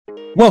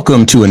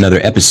Welcome to another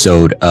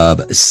episode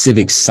of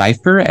Civic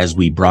Cypher as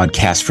we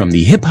broadcast from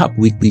the Hip Hop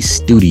Weekly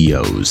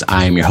studios.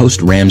 I am your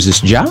host,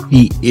 Ramses Ja.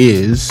 He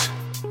is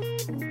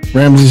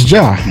Ramses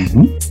Ja.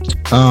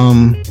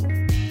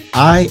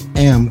 I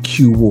am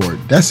Q Ward.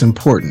 That's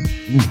important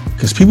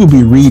because people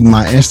be reading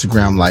my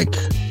Instagram like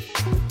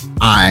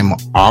I'm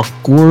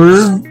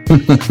awkward.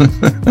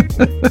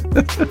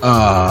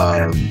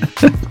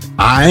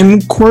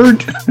 I'm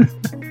Quird.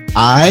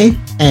 I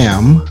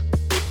am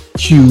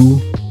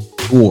Q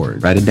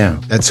Ward. Write it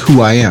down. That's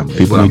who I am.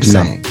 People need to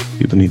know.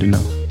 People need to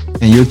know.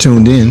 And you're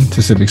tuned in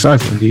to Civic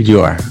Cypher. Indeed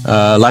you are.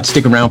 A lot to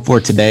stick around for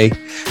today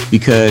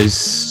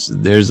because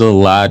there's a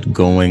lot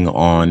going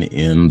on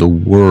in the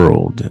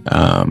world.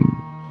 I'm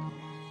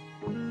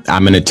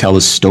going to tell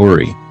a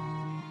story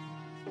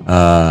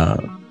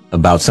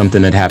about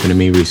something that happened to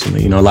me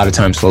recently. You know, a lot of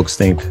times folks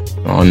think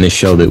on this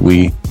show that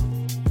we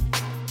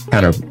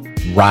kind of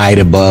ride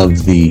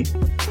above the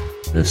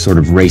sort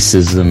of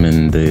racism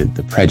and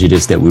the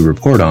prejudice that we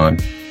report on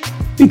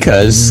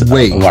because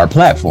of our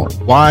platform.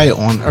 Why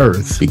on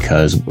earth?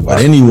 Because would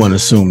anyone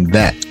assume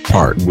that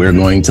part? We're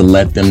going to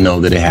let them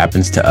know that it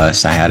happens to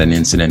us. I had an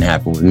incident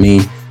happen with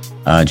me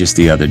just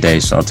the other day,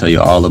 so I'll tell you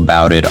all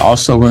about it.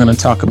 Also, we're going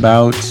to talk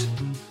about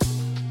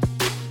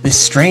this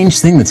strange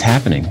thing that's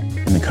happening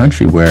in the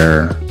country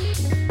where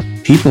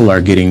people are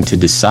getting to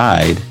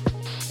decide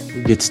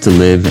who gets to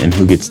live and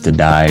who gets to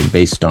die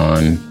based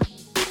on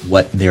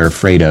what they're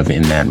afraid of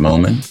in that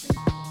moment.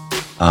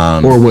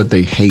 Or what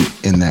they hate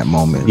in that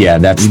moment. Yeah,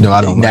 that's,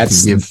 I don't like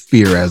to give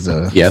fear as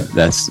a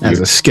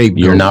scapegoat.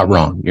 You're not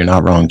wrong. You're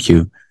not wrong,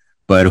 Q.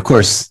 But of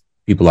course,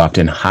 people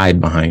often hide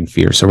behind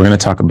fear. So we're going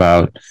to talk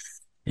about,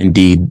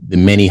 indeed, the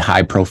many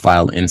high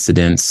profile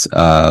incidents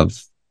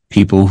of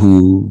people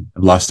who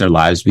have lost their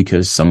lives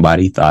because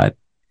somebody thought it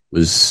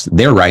was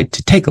their right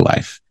to take a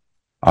life.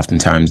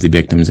 Oftentimes the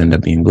victims end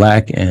up being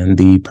black and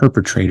the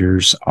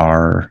perpetrators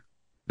are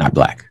not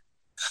black.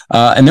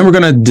 And then we're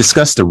going to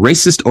discuss the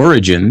racist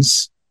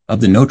origins of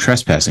the no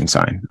trespassing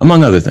sign,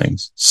 among other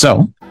things.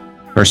 So,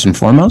 first and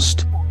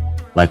foremost,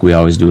 like we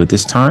always do at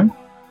this time,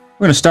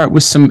 we're going to start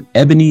with some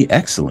ebony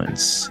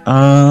excellence.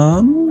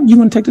 You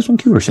want to take this one,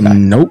 Q, or should I?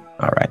 Nope.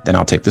 All right, then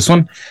I'll take this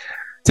one.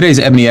 Today's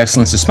ebony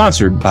excellence is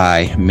sponsored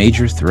by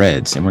Major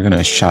Threads, and we're going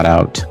to shout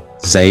out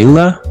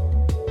Zayla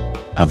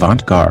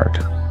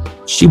Avant-Garde.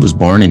 She was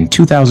born in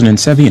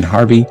 2007 in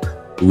Harvey,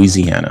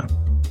 Louisiana.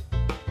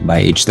 By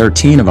age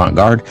 13,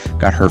 Avant-Garde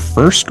got her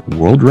first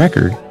world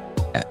record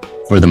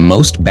for the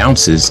most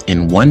bounces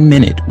in 1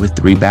 minute with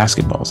 3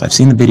 basketballs. I've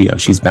seen the video.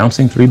 She's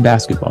bouncing 3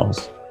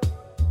 basketballs.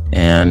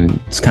 And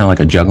it's kind of like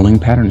a juggling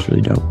pattern. It's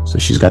really dope. So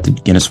she's got the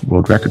Guinness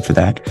World Record for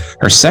that.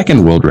 Her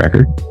second world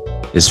record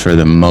is for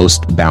the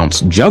most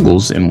bounce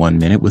juggles in 1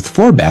 minute with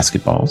 4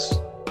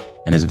 basketballs.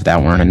 And as if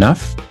that weren't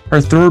enough,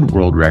 her third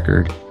world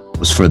record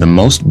was for the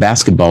most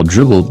basketball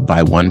dribbled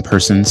by one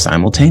person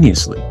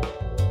simultaneously.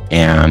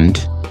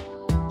 And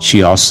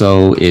she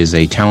also is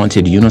a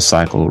talented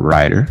unicycle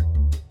rider.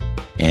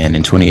 And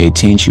in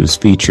 2018, she was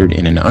featured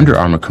in an Under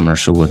Armour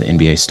commercial with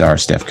NBA star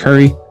Steph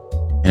Curry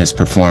and has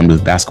performed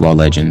with basketball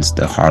legends,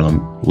 the Harlem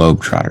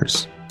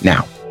Globetrotters.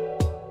 Now,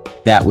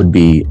 that would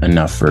be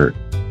enough for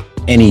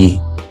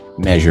any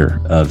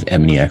measure of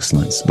ebony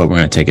excellence, but we're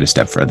going to take it a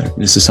step further.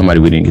 This is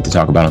somebody we didn't get to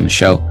talk about on the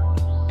show,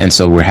 and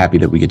so we're happy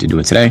that we get to do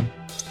it today.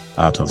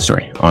 I'll tell the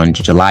story. On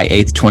July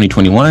 8th,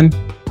 2021,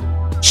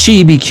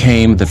 she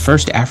became the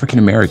first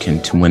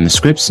African-American to win the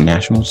Scripps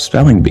National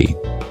Spelling Bee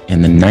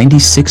in the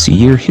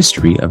 96-year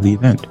history of the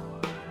event.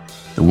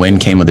 The win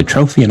came with a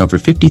trophy and over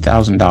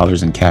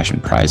 $50,000 in cash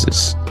and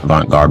prizes.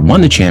 Avant-Garde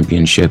won the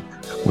championship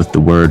with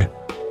the word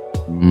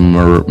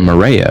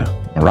Mariah.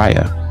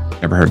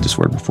 Never heard this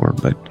word before,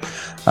 but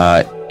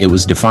it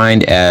was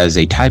defined as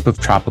a type of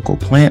tropical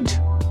plant.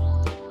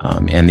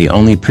 And the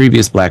only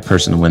previous black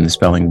person to win the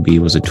spelling bee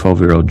was a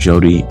 12-year-old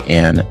Jody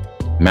Ann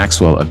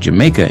Maxwell of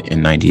Jamaica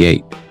in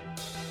 98.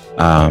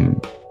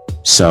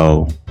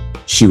 So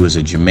she was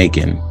a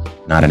Jamaican,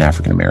 not an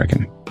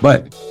African-American.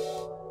 But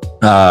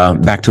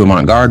back to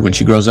Avant-Garde, when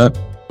she grows up,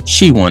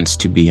 she wants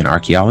to be an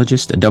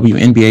archaeologist, a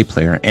WNBA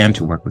player, and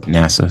to work with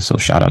NASA. So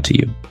shout out to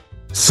you.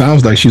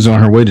 Sounds like she's on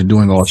her way to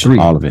doing all 3.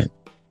 All of it.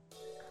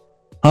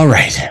 All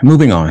right,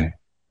 moving on.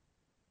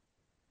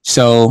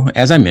 So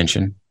as I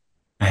mentioned,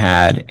 I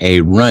had a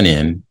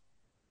run-in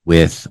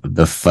with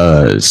the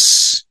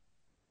Fuzz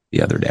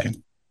the other day.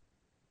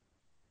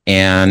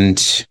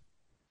 And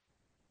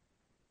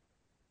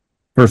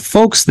for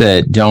folks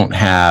that don't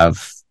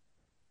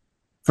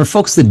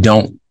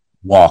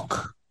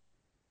walk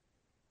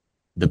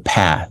the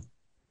path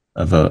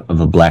of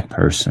a black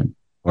person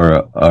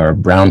or a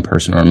brown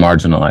person or a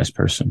marginalized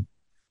person,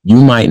 you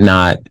might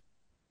not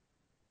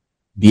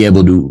be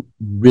able to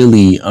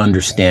really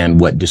understand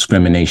what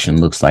discrimination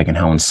looks like and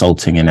how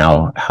insulting and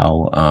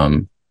how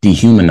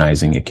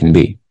dehumanizing it can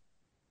be.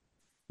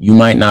 You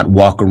might not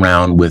walk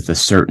around with a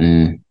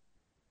certain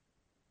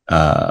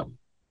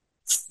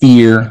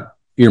fear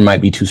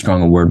might be too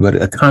strong a word,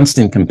 but a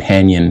constant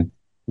companion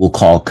we'll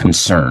call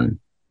concern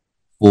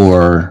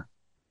for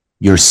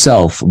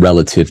yourself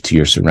relative to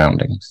your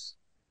surroundings.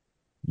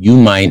 You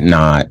might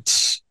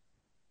not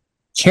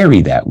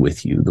carry that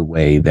with you the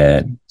way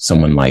that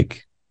someone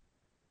like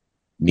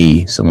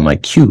me, someone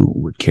like Q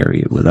would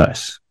carry it with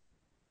us.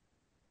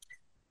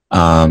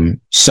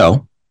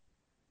 So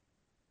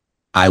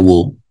I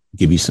will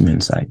give you some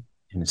insight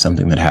into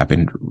something that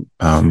happened.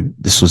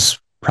 This was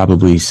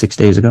probably 6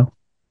 days ago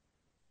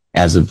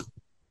as of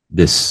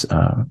this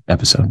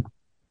episode.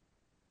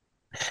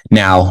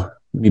 Now,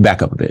 let me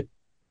back up a bit.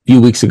 A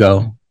few weeks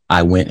ago,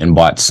 I went and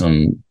bought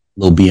some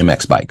little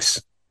BMX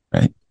bikes,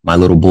 right? My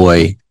little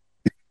boy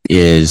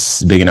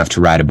is big enough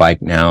to ride a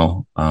bike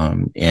now.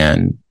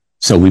 And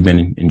so we've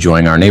been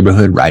enjoying our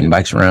neighborhood, riding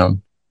bikes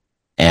around.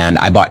 And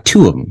I bought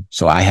 2 of them.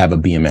 So I have a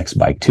BMX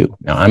bike too.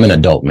 Now I'm an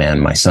adult man.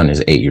 My son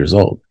is 8 years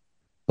old,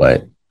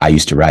 but I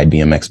used to ride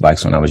BMX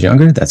bikes when I was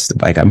younger. That's the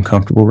bike I'm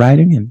comfortable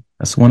riding. And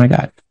that's the one I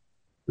got.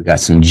 We got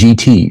some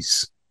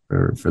GTs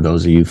for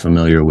those of you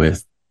familiar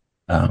with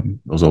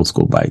those old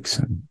school bikes.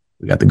 And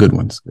we got the good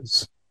ones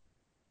because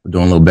we're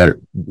doing a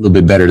little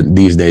bit better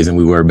these days than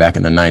we were back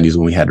in the 90s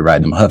when we had to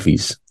ride them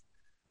Huffies.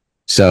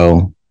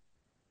 So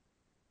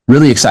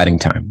really exciting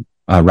time,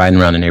 riding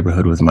around the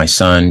neighborhood with my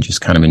son,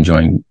 just kind of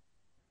enjoying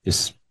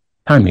just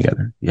time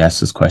together. He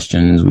asks us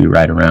questions, we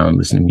ride around,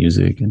 listen to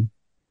music, and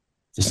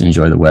just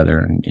enjoy the weather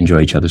and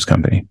enjoy each other's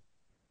company.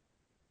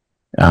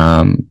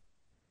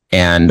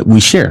 And we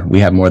share.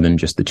 We have more than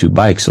just the 2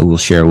 bikes, so we'll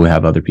share. We'll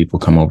have other people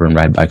come over and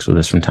ride bikes with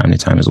us from time to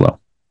time as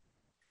well.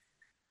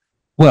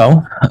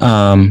 Well,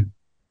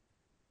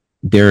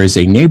 there is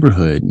a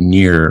neighborhood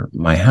near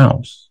my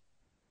house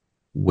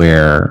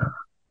where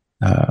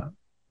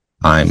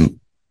I'm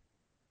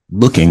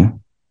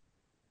looking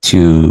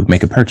to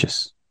make a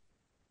purchase.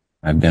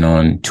 I've been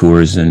on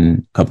tours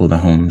in a couple of the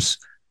homes,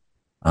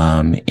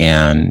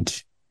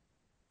 and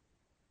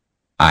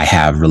I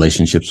have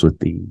relationships with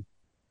the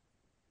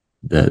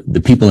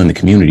people in the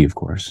community, of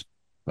course,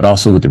 but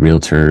also with the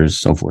realtors,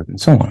 so forth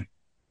and so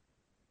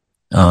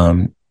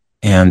on.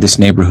 And this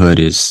neighborhood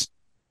is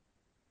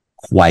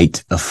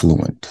quite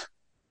affluent.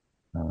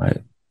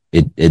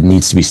 It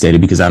needs to be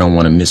stated because I don't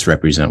want to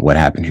misrepresent what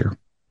happened here.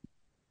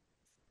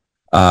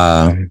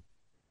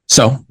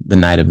 So the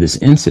night of this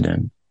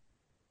incident,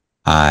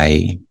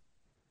 I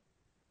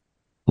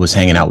was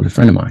hanging out with a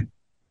friend of mine,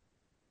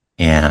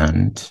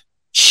 and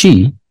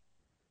she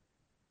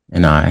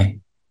and I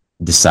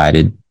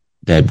decided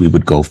that we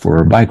would go for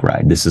a bike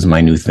ride. This is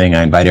my new thing.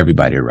 I invite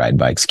everybody to ride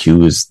bikes.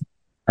 Q is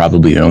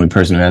probably the only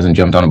person who hasn't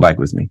jumped on a bike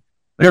with me,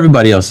 but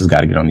everybody else has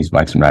got to get on these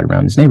bikes and ride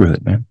around this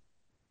neighborhood, man.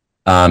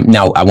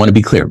 Now, I want to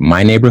be clear.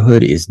 My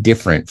neighborhood is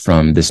different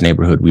from this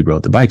neighborhood we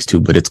rode the bikes to,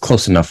 but it's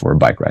close enough for a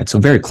bike ride. So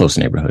very close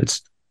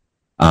neighborhoods.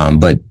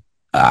 But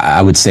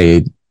I would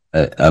say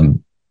a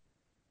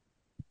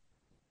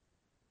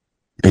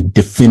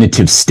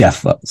definitive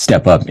step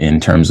up in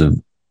terms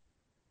of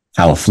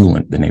how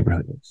affluent the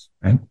neighborhood is,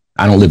 right?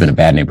 I don't live in a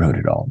bad neighborhood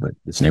at all, but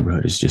this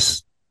neighborhood is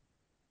just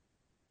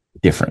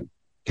different.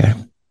 Okay.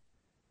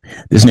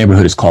 This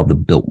neighborhood is called the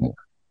Biltmore.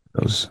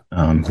 Those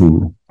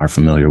who are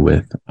familiar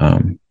with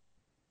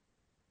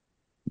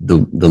the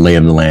lay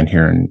of the land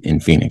here in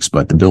Phoenix,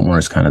 but the Biltmore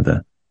is kind of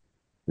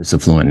this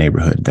affluent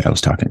neighborhood that I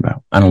was talking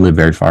about. I don't live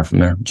very far from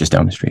there, just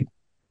down the street.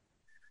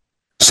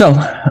 So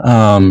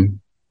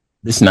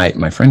this night,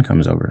 my friend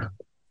comes over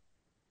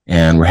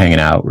and we're hanging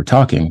out, we're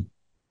talking,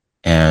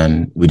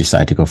 and we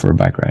decide to go for a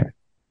bike ride.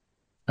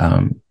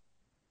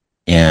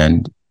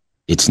 And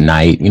it's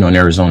night, in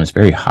Arizona, it's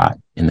very hot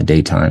in the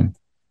daytime.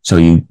 So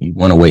you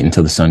want to wait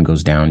until the sun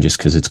goes down just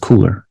because it's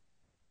cooler.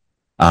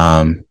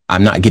 I'm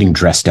not getting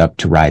dressed up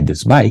to ride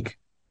this bike.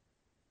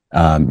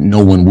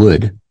 No one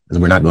would, because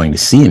we're not going to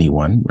see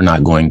anyone. We're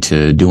not going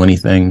to do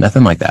anything,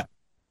 nothing like that.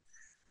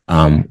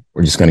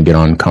 We're just going to get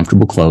on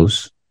comfortable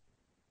clothes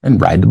and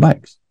ride the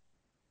bikes.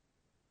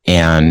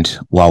 And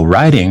while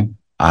riding,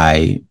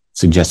 I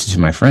suggested to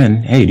my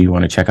friend, hey, do you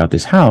want to check out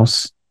this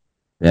house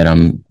that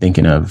I'm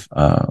thinking of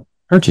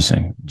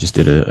purchasing? Just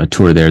did a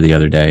tour there the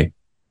other day.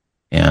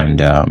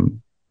 And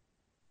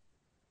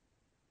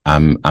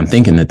I'm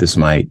thinking that this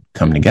might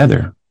come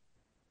together.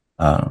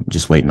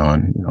 Just waiting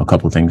on a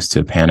couple of things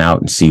to pan out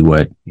and see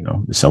what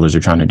the sellers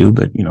are trying to do.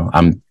 But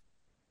I'm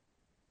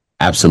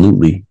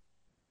absolutely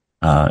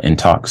in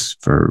talks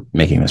for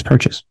making this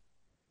purchase.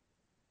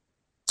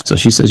 So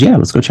she says, "Yeah,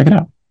 let's go check it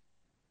out."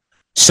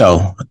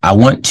 So I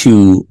want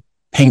to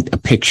paint a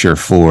picture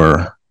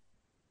for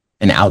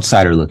an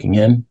outsider looking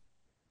in.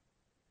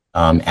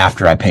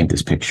 After I paint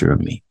this picture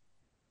of me.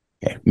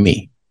 Okay,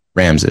 me,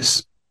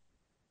 Ramses,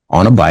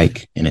 on a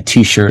bike in a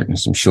t-shirt and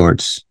some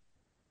shorts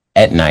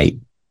at night,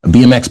 a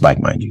BMX bike,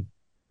 mind you,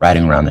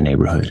 riding around the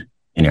neighborhood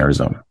in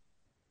Arizona.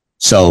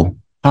 So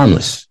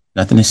harmless,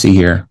 nothing to see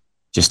here,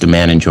 just a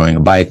man enjoying a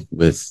bike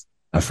with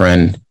a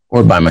friend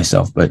or by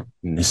myself. But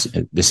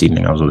this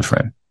evening I was with a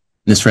friend.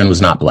 This friend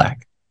was not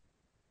black.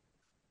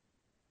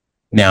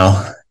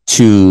 Now,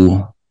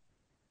 to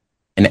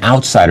an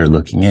outsider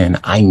looking in,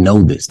 I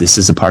know this. This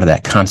is a part of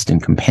that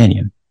constant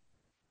companion.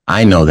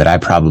 I know that I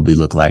probably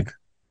look like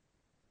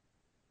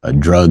a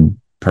drug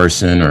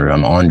person, or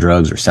I'm on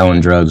drugs or selling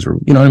drugs, or,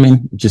 you know what I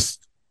mean? It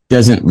just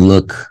doesn't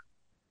look,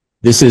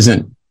 this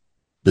isn't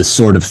the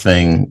sort of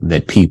thing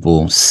that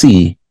people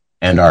see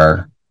and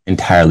are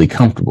entirely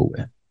comfortable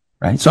with,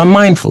 right? So I'm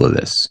mindful of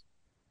this.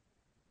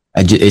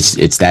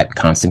 It's that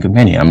constant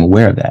companion. I'm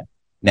aware of that.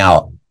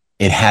 Now,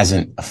 it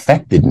hasn't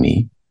affected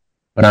me,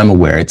 but I'm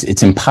aware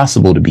it's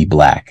impossible to be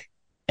Black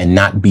and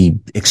not be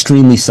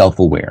extremely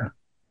self-aware.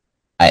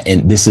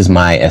 And this is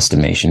my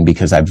estimation,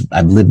 because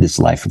I've lived this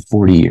life for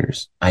 40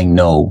 years. I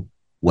know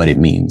what it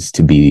means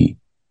to be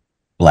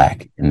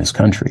Black in this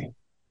country.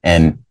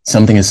 And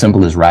something as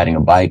simple as riding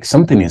a bike,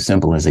 something as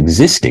simple as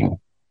existing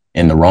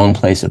in the wrong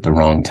place at the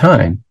wrong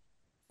time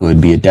would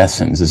be a death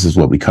sentence. This is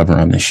what we cover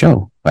on this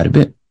show quite a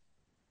bit.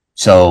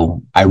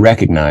 So I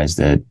recognize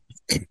that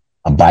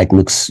a bike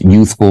looks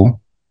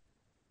youthful,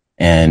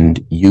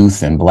 and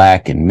youth and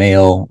Black and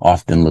male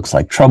often looks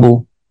like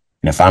trouble.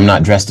 And if I'm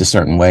not dressed a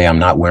certain way, I'm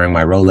not wearing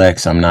my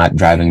Rolex, I'm not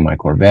driving my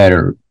Corvette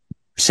or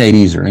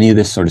Mercedes or any of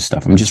this sort of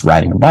stuff, I'm just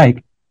riding a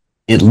bike,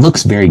 it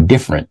looks very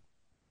different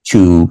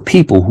to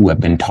people who have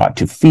been taught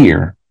to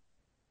fear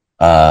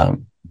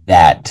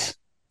that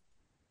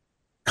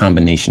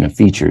combination of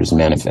features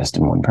manifest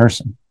in one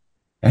person.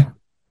 Okay?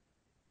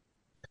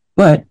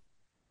 But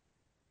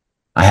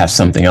I have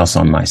something else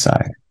on my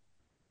side,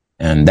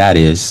 and that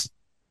is,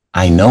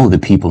 I know the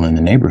people in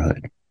the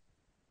neighborhood.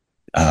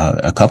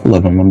 A couple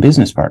of them I'm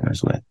business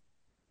partners with,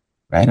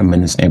 right? I'm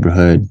in this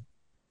neighborhood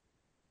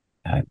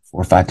 4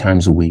 or 5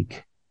 times a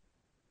week,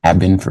 have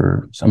been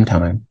for some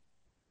time,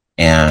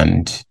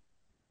 and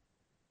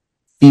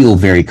feel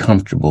very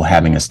comfortable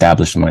having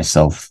established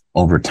myself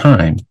over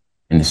time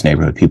in this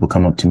neighborhood. People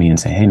come up to me and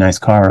say, "Hey, nice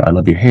car. I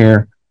love your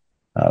hair."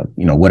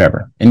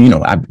 Whatever.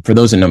 And, for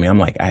those that know me,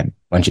 I have a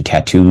bunch of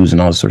tattoos and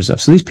all this sort of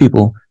stuff. So these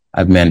people,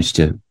 I've managed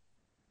to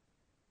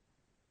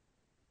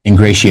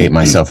ingratiate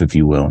myself, if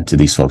you will, to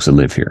these folks that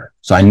live here.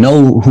 So I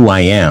know who I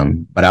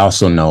am, but I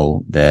also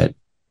know that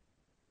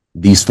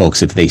these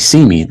folks, if they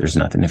see me, there's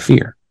nothing to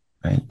fear,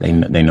 right?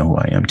 They know who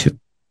I am too.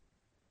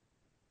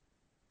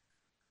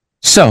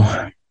 So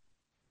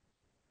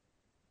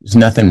there's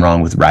nothing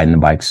wrong with riding the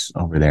bikes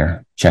over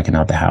there, checking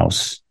out the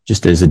house,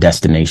 just as a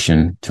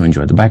destination to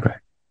enjoy the bike ride.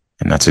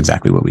 And that's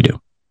exactly what we do.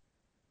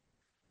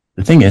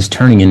 The thing is,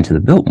 turning into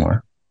the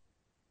Biltmore,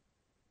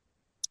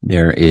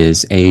 there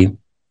is a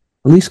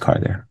police car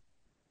there,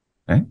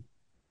 right?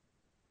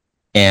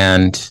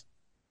 And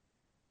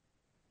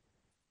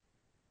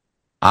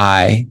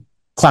I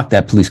clocked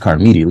that police car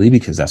immediately,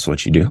 because that's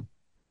what you do.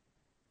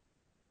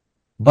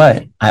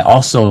 But I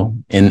also,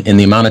 in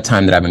the amount of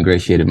time that I've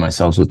ingratiated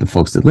myself with the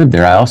folks that live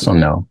there, I also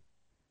know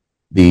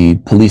the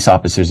police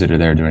officers that are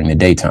there during the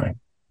daytime.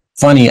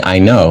 Funny, I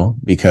know,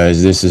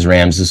 because this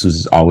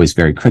was always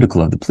very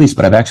critical of the police,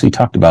 but I've actually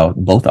talked about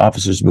both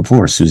officers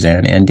before,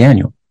 Suzanne and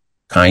Daniel.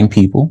 Kind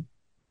people.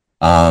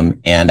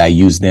 And I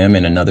use them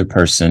and another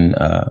person,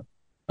 I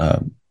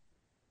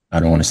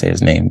don't want to say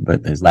his name,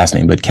 but his last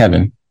name, but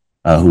Kevin,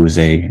 who is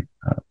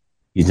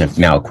he's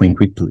now a Queen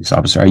Creek police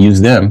officer. I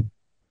use them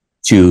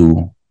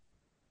to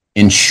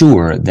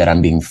ensure that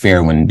I'm being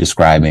fair when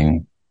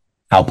describing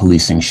how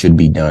policing should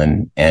be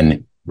done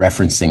and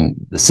referencing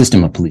the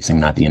system of policing,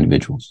 not the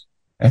individuals.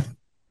 Okay?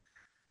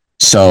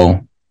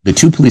 So the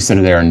 2 police that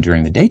are there and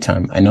during the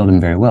daytime, I know them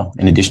very well.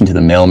 In addition to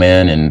the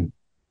mailman and,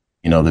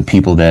 the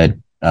people that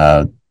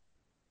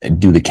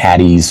do the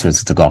caddies, so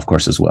it's the golf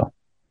course as well.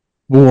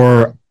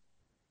 For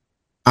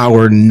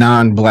our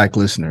non-Black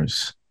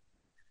listeners,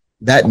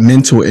 that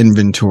mental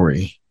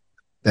inventory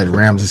that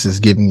Ramses is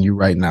giving you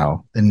right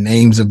now, the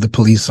names of the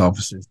police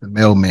officers, the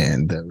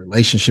mailman, the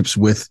relationships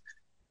with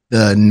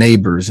the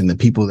neighbors and the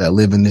people that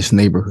live in this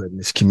neighborhood, in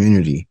this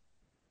community,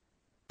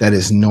 that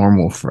is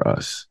normal for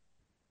us.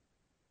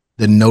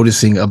 The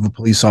noticing of a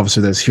police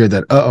officer that's here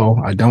that,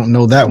 I don't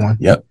know that one.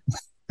 Yep.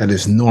 That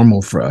is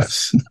normal for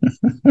us.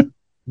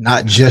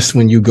 Not just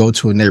when you go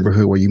to a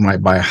neighborhood where you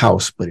might buy a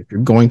house, but if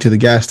you're going to the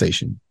gas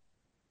station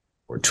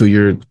or to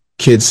your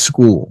kid's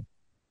school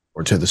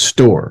or to the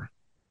store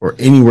or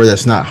anywhere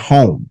that's not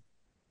home,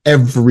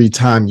 every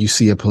time you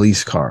see a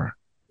police car,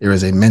 there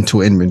is a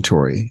mental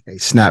inventory, a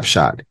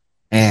snapshot,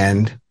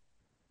 and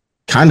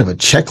kind of a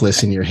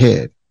checklist in your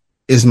head.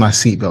 Is my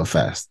seatbelt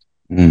fast?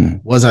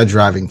 Was I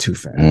driving too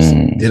fast?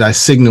 Did I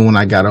signal when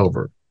I got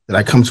over? Did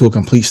I come to a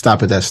complete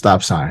stop at that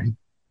stop sign?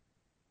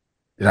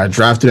 Did I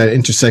drive through that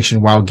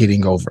intersection while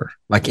getting over?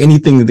 Like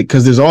anything,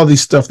 because there's all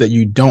these stuff that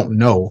you don't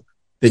know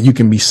that you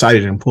can be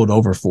cited and pulled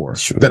over for,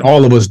 sure, that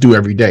all of us do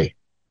every day.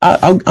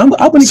 So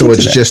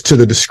it's just to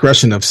the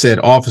discretion of said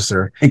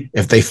officer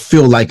if they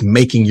feel like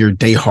making your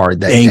day hard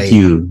that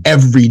day,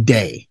 every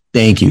day.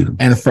 Thank you.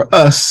 And for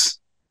us,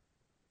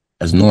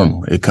 as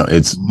normal,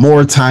 it's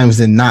more times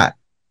than not,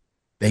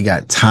 they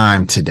got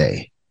time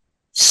today.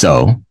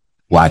 So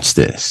watch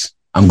this.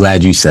 I'm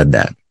glad you said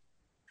that.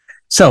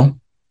 So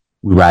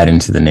we ride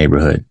into the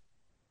neighborhood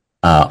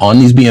on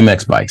these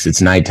BMX bikes.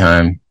 It's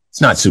nighttime. It's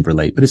not super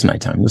late, but it's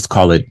nighttime. Let's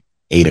call it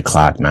 8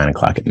 o'clock, 9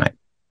 o'clock at night.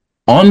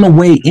 On the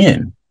way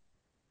in,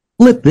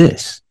 flip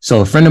this.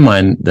 So a friend of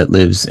mine that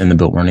lives in the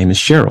Biltmore, name is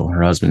Cheryl.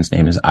 Her husband's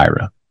name is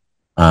Ira.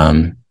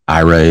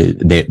 Ira,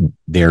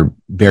 they're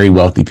very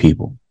wealthy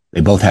people.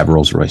 They both have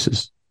Rolls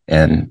Royces,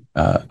 and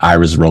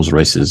Ira's Rolls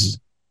Royce is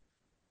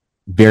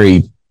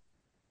very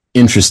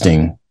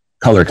interesting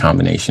color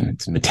combination.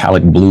 It's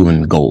metallic blue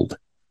and gold.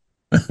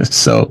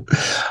 So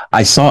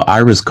I saw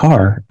Ira's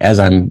car as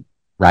I'm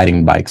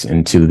riding bikes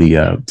into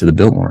the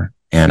Biltmore,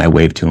 and I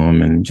waved to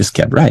him and just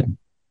kept riding.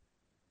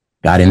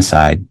 Got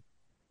inside,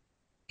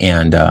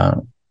 and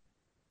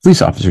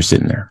police officer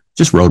sitting there.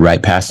 Just rode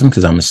right past him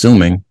because I'm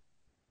assuming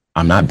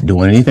I'm not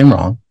doing anything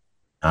wrong,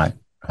 not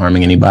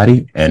harming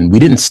anybody. And we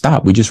didn't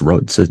stop. We just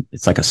rode. So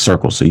it's like a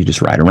circle. So you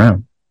just ride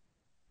around.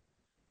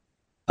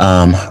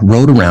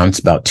 Rode around. It's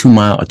about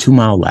a 2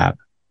 mile lap.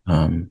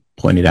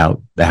 Pointed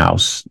out the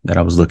house that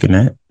I was looking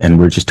at, and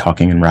we're just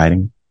talking and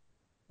riding,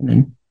 and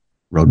then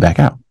rode back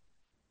out.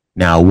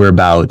 Now we're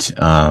about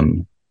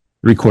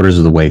 3/4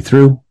 of the way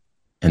through,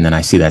 and then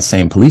I see that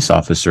same police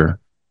officer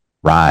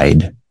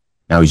ride.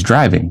 Now he's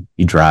driving.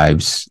 He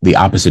drives the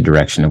opposite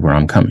direction of where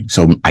I'm coming.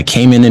 So I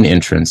came in an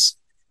entrance,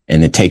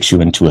 and it takes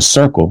you into a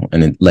circle,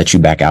 and it lets you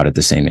back out at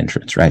the same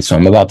entrance, right? So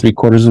I'm about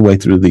 3/4 of the way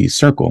through the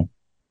circle,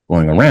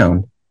 going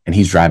around, and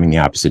he's driving the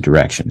opposite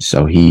direction.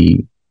 So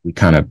we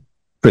kind of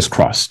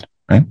crisscrossed,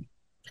 right?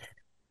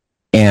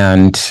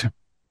 And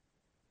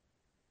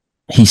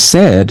he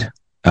said,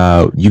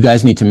 you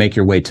guys need to make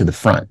your way to the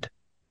front.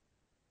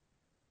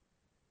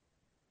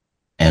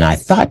 And I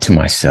thought to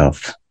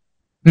myself,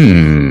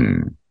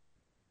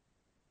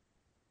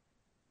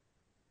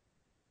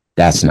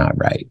 that's not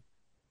right.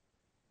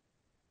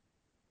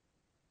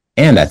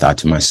 And I thought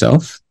to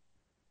myself,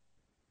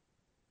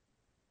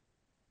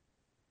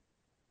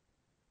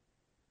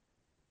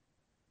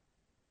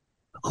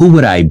 who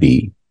would I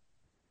be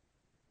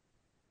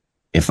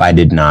if I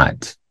did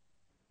not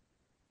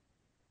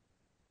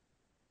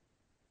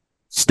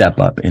step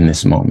up in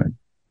this moment?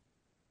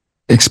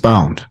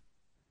 Expound.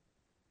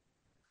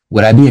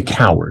 Would I be a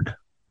coward?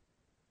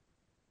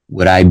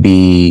 Would I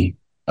be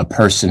a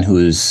person who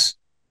is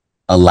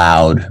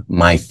allowed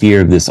my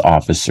fear of this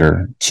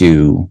officer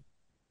to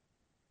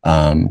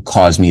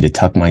cause me to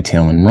tuck my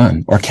tail and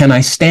run? Or can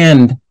I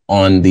stand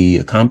on the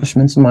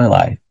accomplishments of my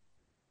life?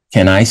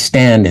 Can I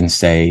stand and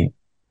say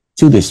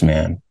to this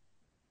man,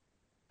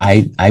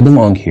 I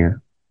belong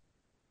here.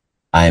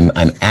 I'm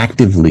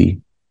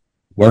actively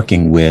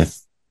working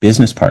with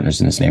business partners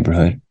in this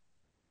neighborhood.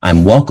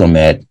 I'm welcome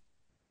at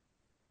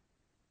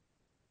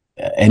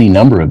any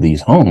number of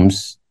these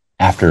homes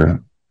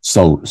after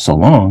so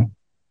long.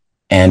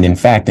 And in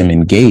fact, I'm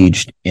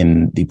engaged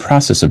in the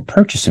process of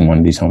purchasing one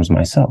of these homes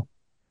myself.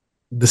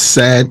 The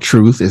sad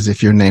truth is,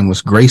 if your name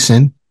was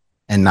Grayson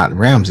and not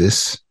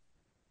Ramses,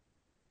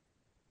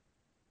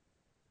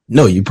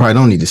 no, you probably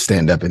don't need to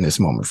stand up in this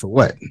moment. For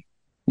what?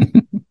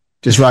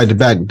 Just ride the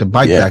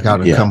bike back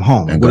out and come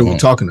home. What are we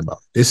talking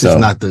about? This is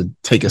not the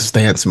take a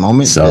stance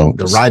moment. So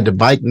the ride the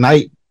bike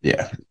night.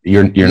 Yeah,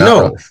 you're not.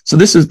 No. So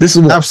this is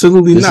what,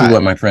 absolutely this is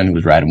what my friend who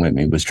was riding with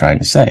me was trying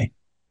to say.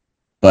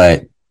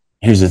 But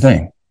here's the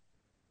thing: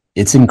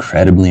 it's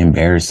incredibly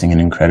embarrassing and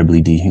incredibly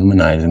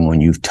dehumanizing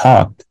when you've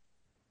talked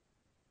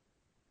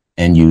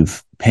and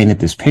you've painted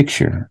this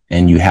picture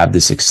and you have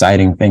this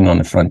exciting thing on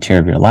the frontier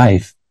of your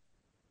life,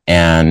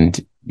 and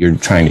you're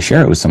trying to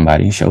share it with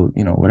somebody, show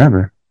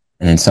whatever.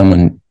 And then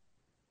someone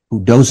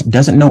who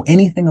doesn't know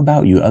anything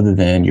about you other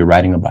than you're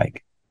riding a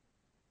bike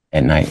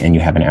at night and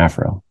you have an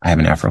afro. I have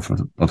an afro for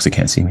folks that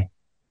can't see me.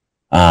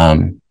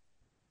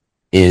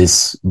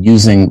 Is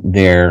using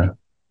their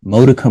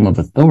modicum of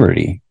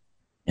authority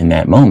in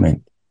that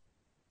moment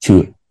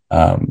to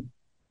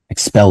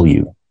expel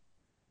you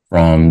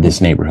from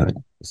this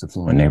neighborhood, this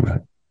affluent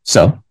neighborhood.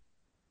 So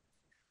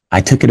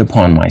I took it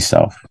upon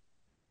myself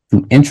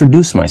to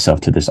introduce myself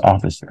to this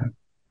officer.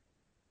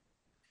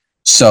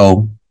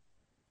 So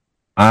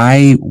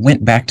I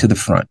went back to the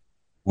front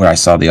where I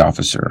saw the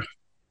officer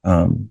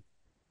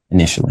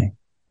initially,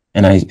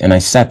 and I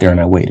sat there and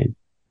I waited.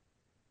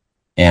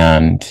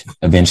 And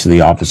eventually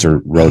the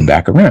officer rode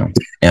back around,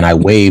 and I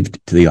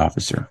waved to the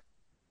officer.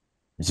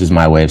 This is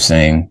my way of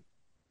saying,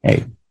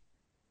 "Hey,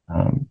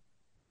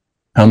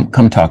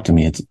 come talk to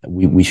me.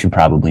 We should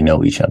probably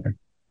know each other.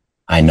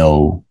 I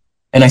know."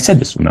 And I said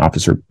this when the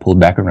officer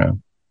pulled back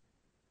around,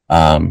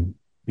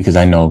 because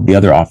I know the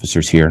other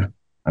officers here.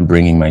 I'm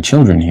bringing my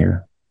children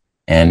here,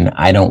 and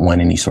I don't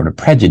want any sort of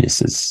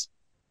prejudices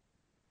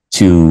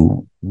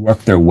to work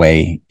their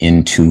way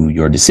into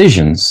your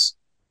decisions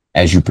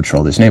as you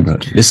patrol this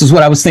neighborhood. This is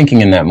what I was thinking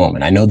in that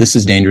moment. I know this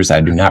is dangerous.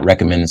 I do not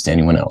recommend this to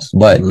anyone else,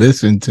 but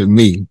listen to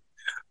me.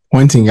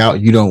 Pointing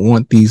out you don't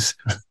want these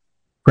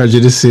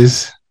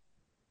prejudices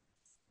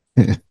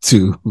to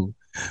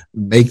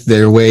make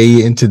their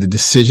way into the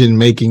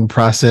decision-making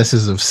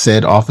processes of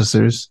said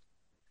officers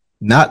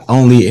not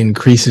only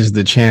increases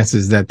the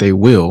chances that they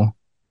will,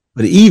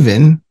 but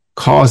even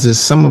causes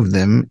some of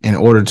them, in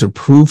order to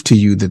prove to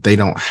you that they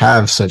don't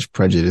have such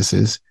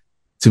prejudices,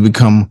 to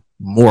become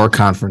more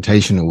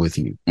confrontational with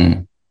you.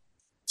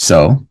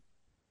 So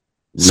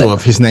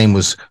if his name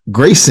was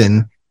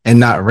Grayson and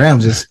not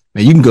Ramses,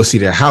 man, you can go see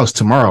their house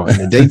tomorrow in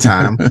the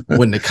daytime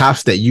when the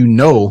cops that you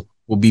know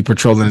will be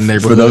patrolling the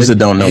neighborhood. For those that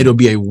don't know, it'll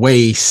be a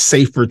way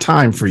safer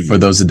time for you. For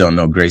those that don't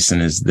know, Grayson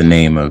is the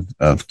name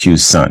of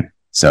Q's son.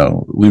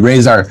 So we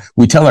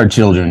tell our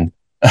children,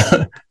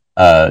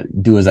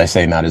 do as I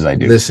say, not as I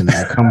do. Listen,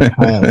 man, come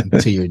home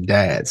to your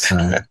dad,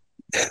 son.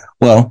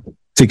 Well,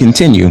 to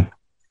continue,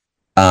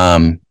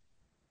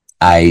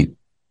 I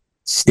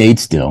stayed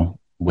still,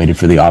 waited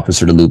for the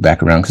officer to loop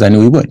back around because I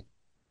knew he would.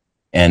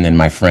 And then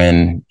my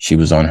friend, she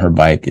was on her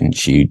bike and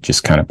she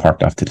just kind of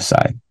parked off to the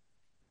side.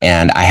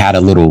 And I had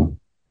a little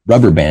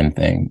rubber band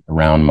thing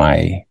around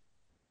my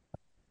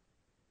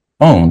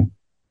phone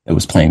that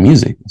was playing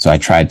music. So I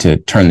tried to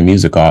turn the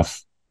music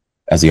off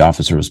as the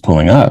officer was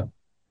pulling up.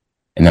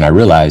 And then I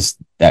realized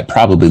that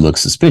probably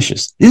looks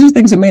suspicious. These are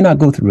things that may not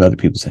go through other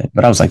people's head,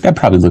 but I was like, that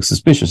probably looks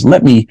suspicious.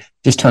 Let me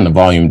just turn the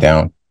volume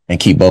down and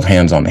keep both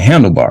hands on the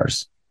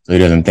handlebars so he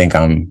doesn't think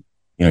I'm,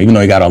 even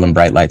though he got all them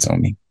bright lights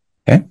on me.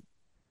 Okay.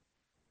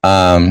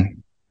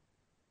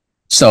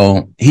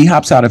 So he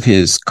hops out of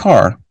his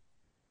car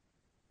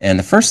and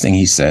the first thing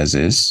he says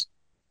is,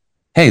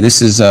 hey,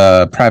 this is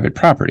private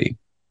property.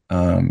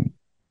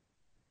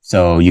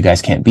 So you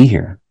guys can't be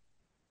here.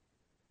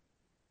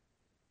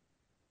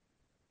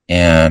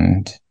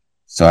 And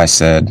so I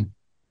said,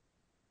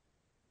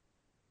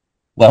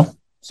 well,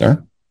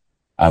 sir,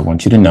 I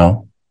want you to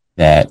know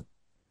that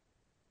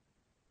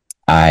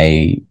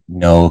I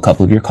know a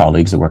couple of your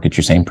colleagues that work at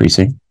your same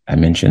precinct. I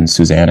mentioned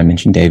Suzanne. I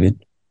mentioned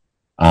David.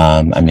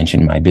 I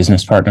mentioned my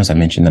business partners. I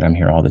mentioned that I'm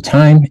here all the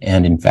time.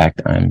 And in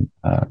fact, I'm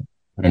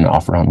putting an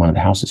offer on one of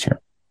the houses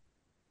here.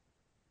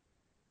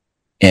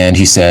 And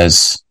he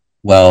says,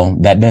 well,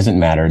 that doesn't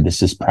matter.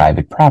 This is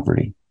private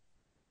property.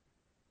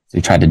 So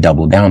he tried to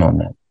double down on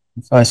that.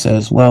 And so I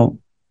says, well,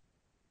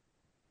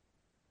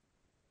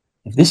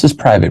 if this is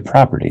private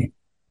property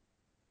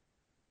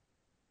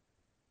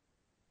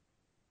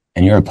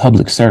and you're a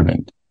public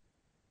servant,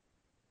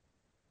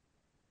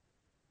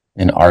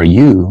 then are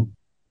you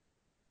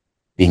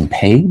being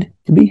paid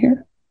to be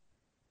here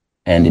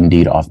and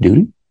indeed off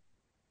duty?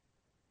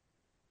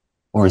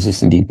 Or is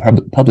this indeed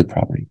public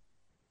property?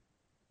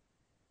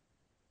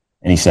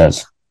 And he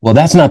says, well,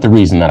 that's not the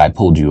reason that I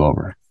pulled you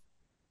over.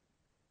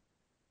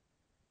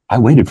 I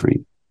waited for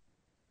you.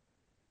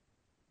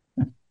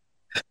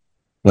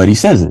 But he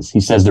says this. He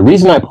says, the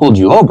reason I pulled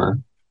you over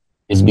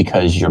is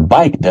because your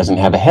bike doesn't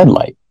have a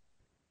headlight.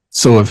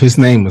 So if his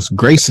name was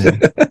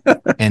Grayson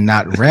and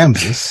not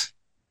Ramses,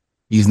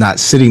 he's not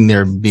sitting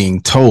there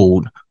being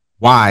told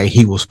why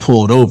he was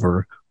pulled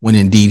over when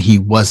indeed he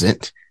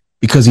wasn't,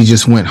 because he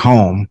just went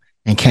home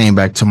and came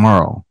back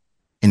tomorrow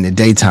in the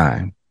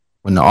daytime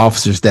when the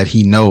officers that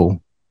he know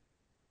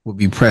would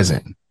be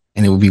present,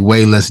 and it would be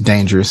way less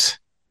dangerous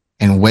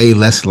and way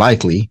less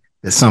likely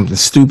that something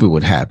stupid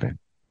would happen.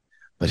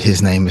 But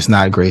his name is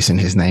not Grayson.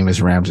 His name is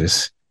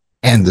Ramses.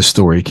 And the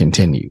story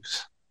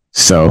continues.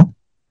 So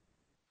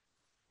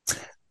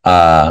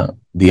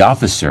the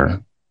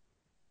officer,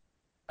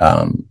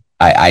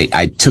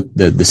 I took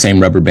the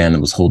same rubber band that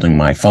was holding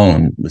my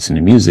phone,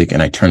 listening to music,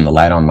 and I turned the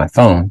light on my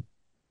phone.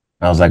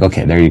 I was like,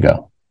 okay, there you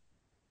go.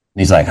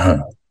 And he's like,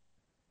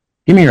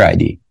 give me your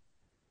ID.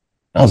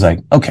 I was like,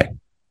 okay.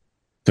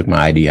 Took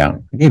my ID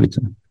out. I gave it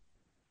to him.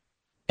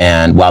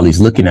 And while he's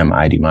looking at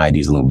my ID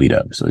is a little beat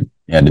up. So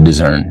he had to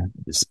discern,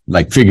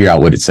 figure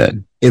out what it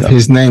said. If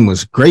his name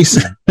was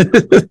Grayson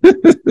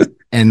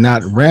and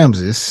not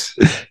Ramses,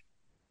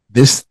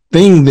 this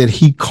thing that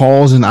he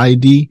calls an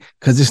ID,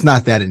 because it's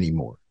not that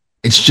anymore.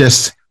 It's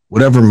just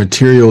whatever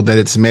material that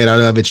it's made out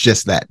of. It's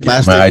just that.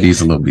 Plastic, my ID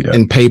is a little beat up.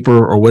 And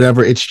paper or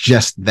whatever. It's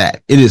just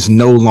that. It is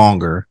no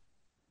longer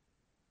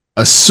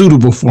a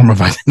suitable form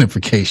of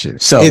identification.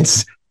 So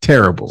it's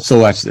terrible. So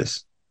watch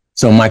this.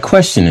 So my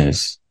question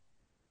is,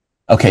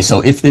 okay,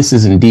 so if this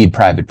is indeed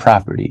private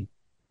property,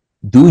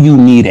 do you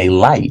need a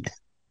light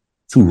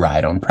to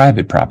ride on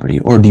private property,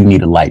 or do you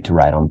need a light to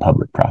ride on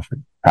public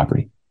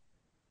property?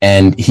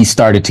 And he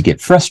started to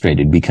get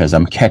frustrated because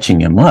I'm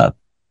catching him up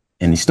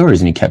in these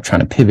stories, and he kept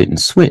trying to pivot and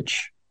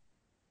switch.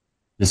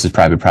 This is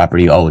private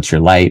property. Oh, it's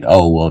your light.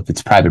 Oh, well, if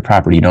it's private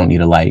property, you don't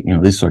need a light,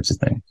 these sorts of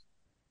things.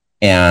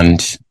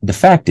 And the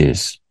fact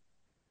is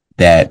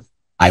that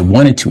I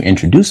wanted to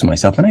introduce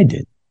myself, and I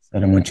did. I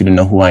said, I want you to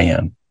know who I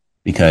am,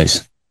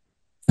 because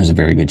there's a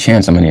very good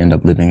chance I'm going to end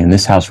up living in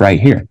this house right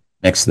here,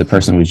 next to the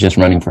person who's just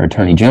running for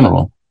Attorney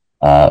General,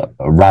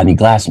 Rodney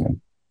Glassman,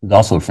 who's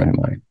also a friend of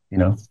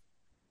mine,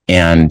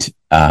 And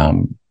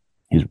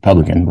he's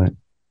Republican, but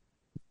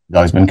he's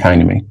always been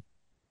kind to me.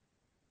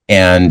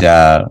 And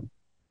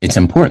it's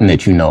important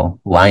that you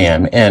know who I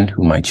am and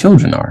who my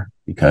children are,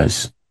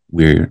 because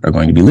we are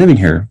going to be living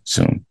here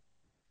soon.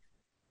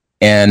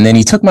 And then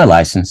he took my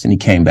license and he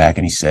came back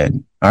and he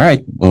said, all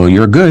right, well,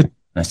 you're good. And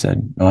I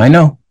said, no, I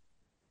know.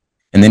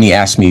 And then he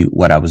asked me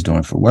what I was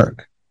doing for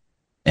work.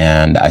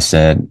 And I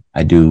said,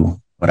 I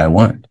do what I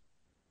want.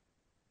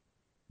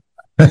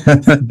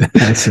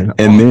 That's an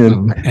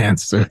awesome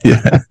answer.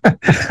 Yeah.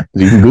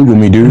 You can Google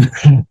me, dude.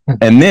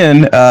 And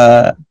then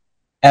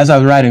as I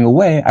was riding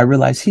away, I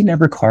realized he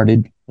never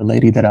carded the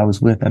lady that I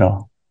was with at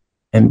all.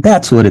 And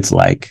that's what it's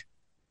like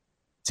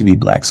to be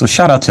black. So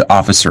shout out to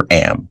Officer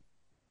Am.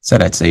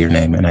 Said I'd say your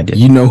name, and I did.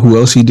 You know who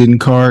else he didn't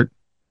card?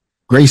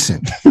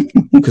 Grayson.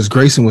 Because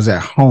Grayson was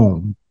at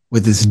home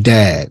with his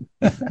dad,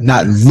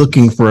 not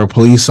looking for a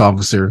police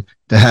officer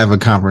to have a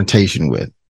confrontation with.